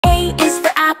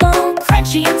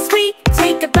crunchy and sweet.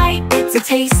 Take a bite, it's a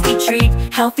tasty treat.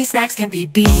 Healthy snacks can be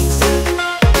beat.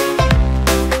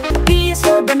 B is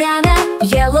for banana,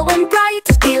 yellow and bright.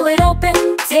 Peel it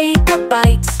open, take a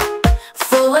bite.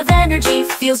 Full of energy,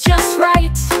 feels just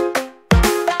right.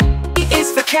 C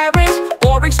is for carrot,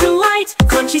 orange delight.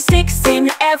 Crunchy sticks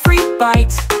in every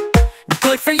bite.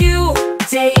 Good for you,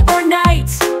 day or night.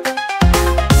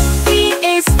 D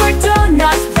is for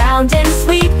donut, round and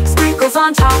sweet. Sprinkles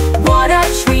on top, what a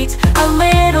treat. A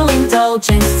little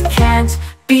indulgence can't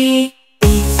be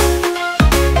beat.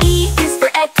 E is for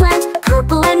eggplant,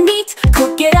 purple and neat.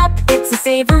 Cook it up, it's a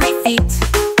savory feat.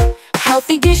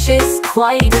 Healthy dishes,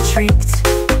 quite a treat.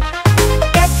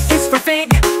 F is for fig,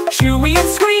 chewy and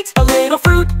sweet. A little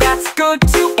fruit that's good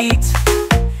to eat.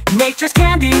 Nature's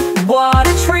candy, what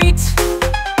a treat.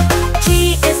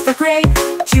 G is for grape,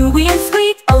 chewy and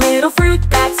sweet. A little fruit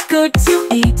that's good to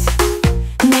eat.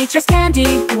 Nature's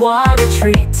candy, what a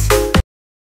treat.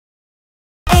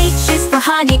 H is for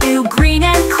honeydew, green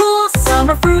and cool.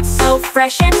 Summer fruit so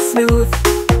fresh and smooth.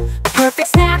 Perfect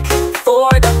snack for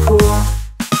the pool.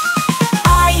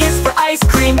 I is for ice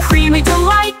cream, creamy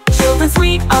delight. Chilled and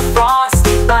sweet, a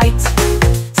frosty bite.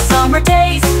 Summer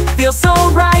days feel so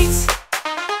right.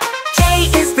 J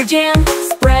is for jam,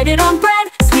 spread it on bread.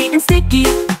 Sweet and sticky,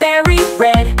 berry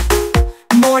red.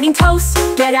 Morning toast,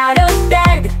 get out of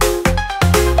bed.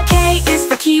 K is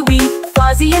for kiwi,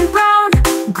 fuzzy and brown.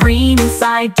 Green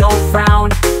inside, don't frown.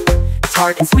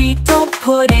 Tart and sweet, don't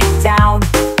put it down.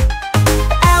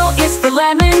 L is for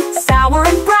lemon, sour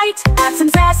and bright. Add some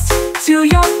zest to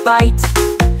your bite.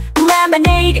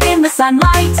 Lemonade in the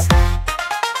sunlight.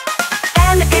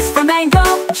 N is for mango,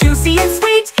 juicy and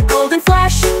sweet. Golden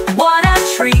flesh, what a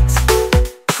treat.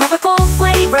 Tropical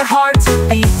flavor, hard to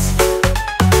beat.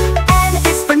 N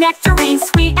is for nectarine,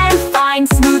 sweet and fine.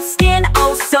 Smooth skin,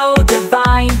 oh so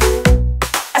divine.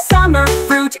 A summer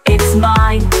fruit, it's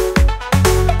mine.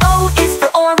 O is for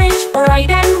orange, bright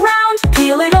and round.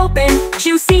 Peel it open,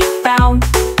 juicy found.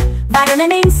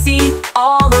 Vitamin C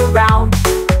all around.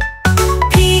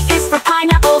 P is for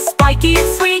pineapple, spiky and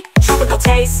sweet. Tropical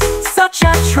taste, such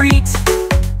a treat.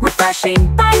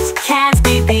 Refreshing bite, can't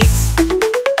be beat.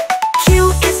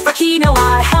 Q is for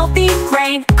quinoa, healthy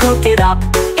grain. Cook it up,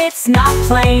 it's not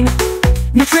plain.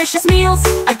 Nutritious meals,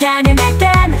 again and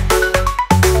again.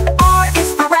 R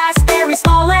is for raspberry,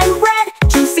 small and red.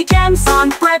 Juicy gems on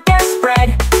bread, they're spread.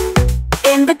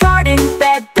 In the garden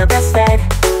bed, they're best fed.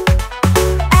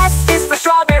 S is for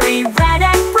strawberry, red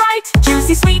and bright.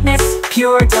 Juicy sweetness,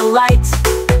 pure delight.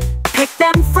 Pick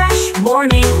them fresh,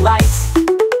 morning light.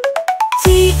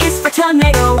 T is for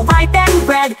tomato, ripe and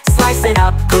red. Slice it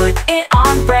up, put it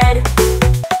on bread.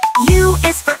 U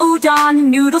is for udon,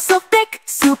 noodles so thick.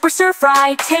 Super stir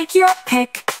fry, take your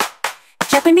pick.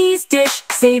 Japanese dish,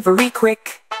 savory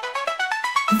quick.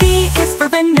 V is for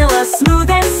vanilla, smooth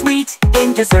and sweet.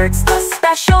 In desserts, a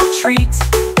special treat.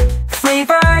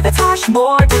 Flavor that's harsh,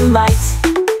 more delight.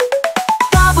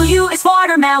 W is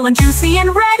watermelon, juicy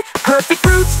and red. Perfect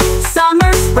fruit,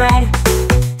 summer spread.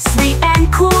 Sweet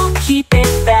and cool, keep it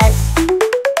fed.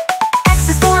 X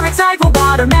is for excitable,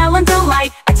 watermelon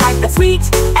delight. A type that's sweet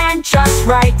and just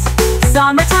right.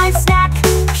 Summertime snack,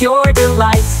 pure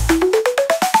delight.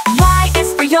 Y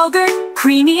is for yogurt,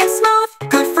 creamy and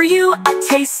smooth. Good for you, a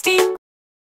tasty